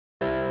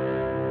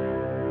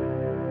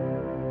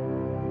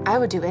I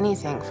would do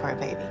anything for a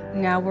baby.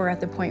 Now we're at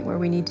the point where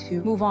we need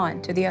to move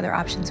on to the other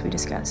options we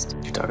discussed.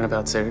 You're talking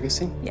about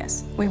surrogacy?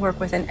 Yes, we work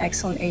with an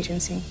excellent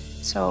agency,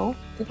 so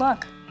good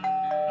luck.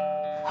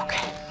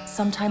 Okay,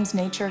 sometimes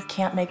nature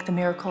can't make the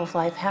miracle of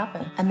life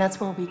happen, and that's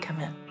where we come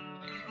in.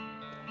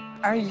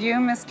 Are you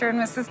Mr. and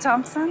Mrs.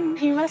 Thompson?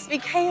 You must be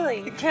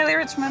Kaylee. Kaylee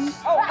Richmond.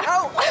 Oh!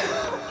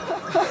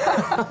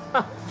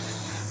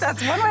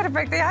 That's one way to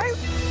break the ice.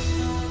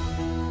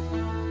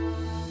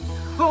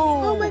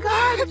 Oh my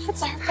God,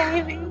 that's our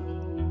baby.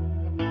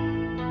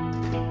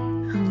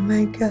 Oh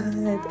my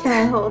God. Can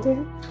I hold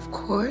her? Of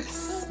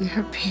course, you're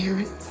her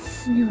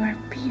parents. You are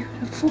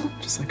beautiful.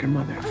 Just like her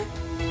mother.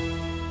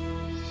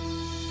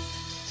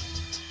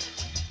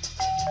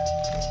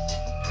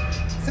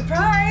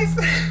 Surprise!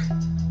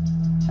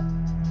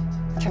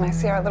 Can I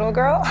see our little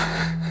girl?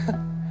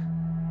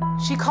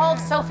 She called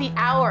Sophie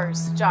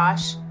ours,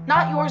 Josh.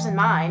 Not yours and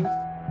mine.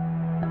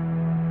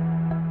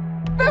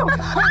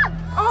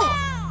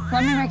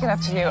 Let me make it up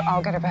to you.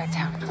 I'll get her back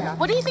down. Yeah.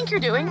 What do you think you're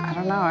doing? I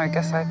don't know. I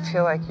guess I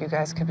feel like you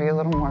guys could be a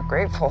little more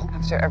grateful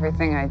after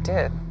everything I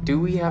did. Do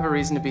we have a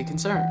reason to be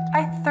concerned?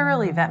 I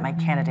thoroughly vet my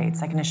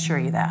candidates, I can assure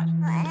you that.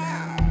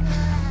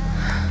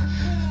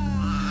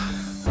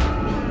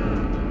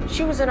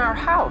 She was in our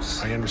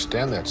house. I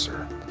understand that,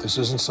 sir. But this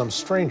isn't some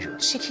stranger.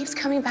 She keeps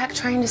coming back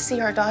trying to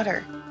see our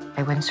daughter.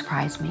 It wouldn't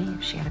surprise me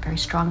if she had a very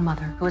strong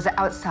mother who was an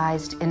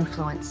outsized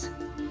influence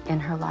in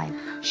her life.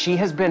 She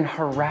has been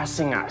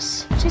harassing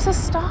us. She's a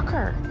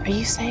stalker. Are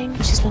you saying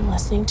she's been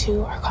listening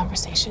to our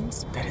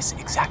conversations? That is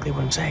exactly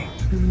what I'm saying.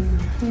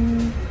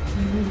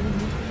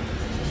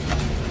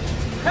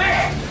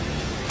 Hey!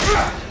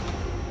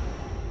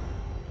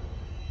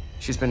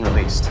 She's been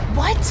released.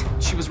 What?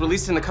 She was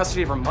released in the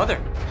custody of her mother.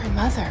 Her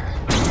mother.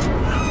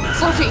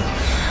 Sophie!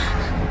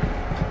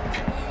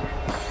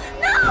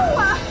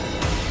 No!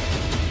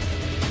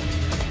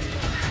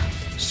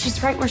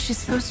 She's right where she's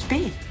supposed to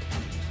be.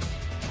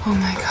 Oh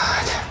my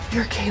God,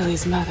 you're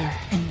Kaylee's mother.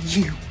 And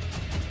you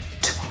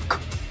took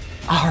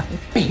our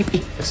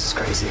baby. This is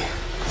crazy.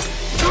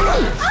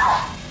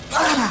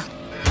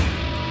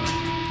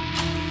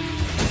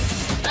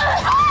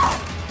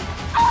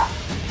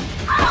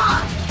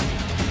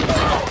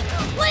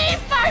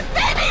 Leave my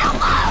baby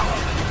alone!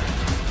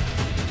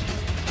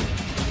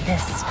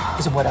 This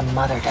is what a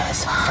mother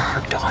does for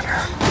her daughter.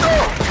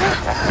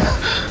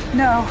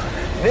 No,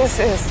 this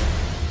is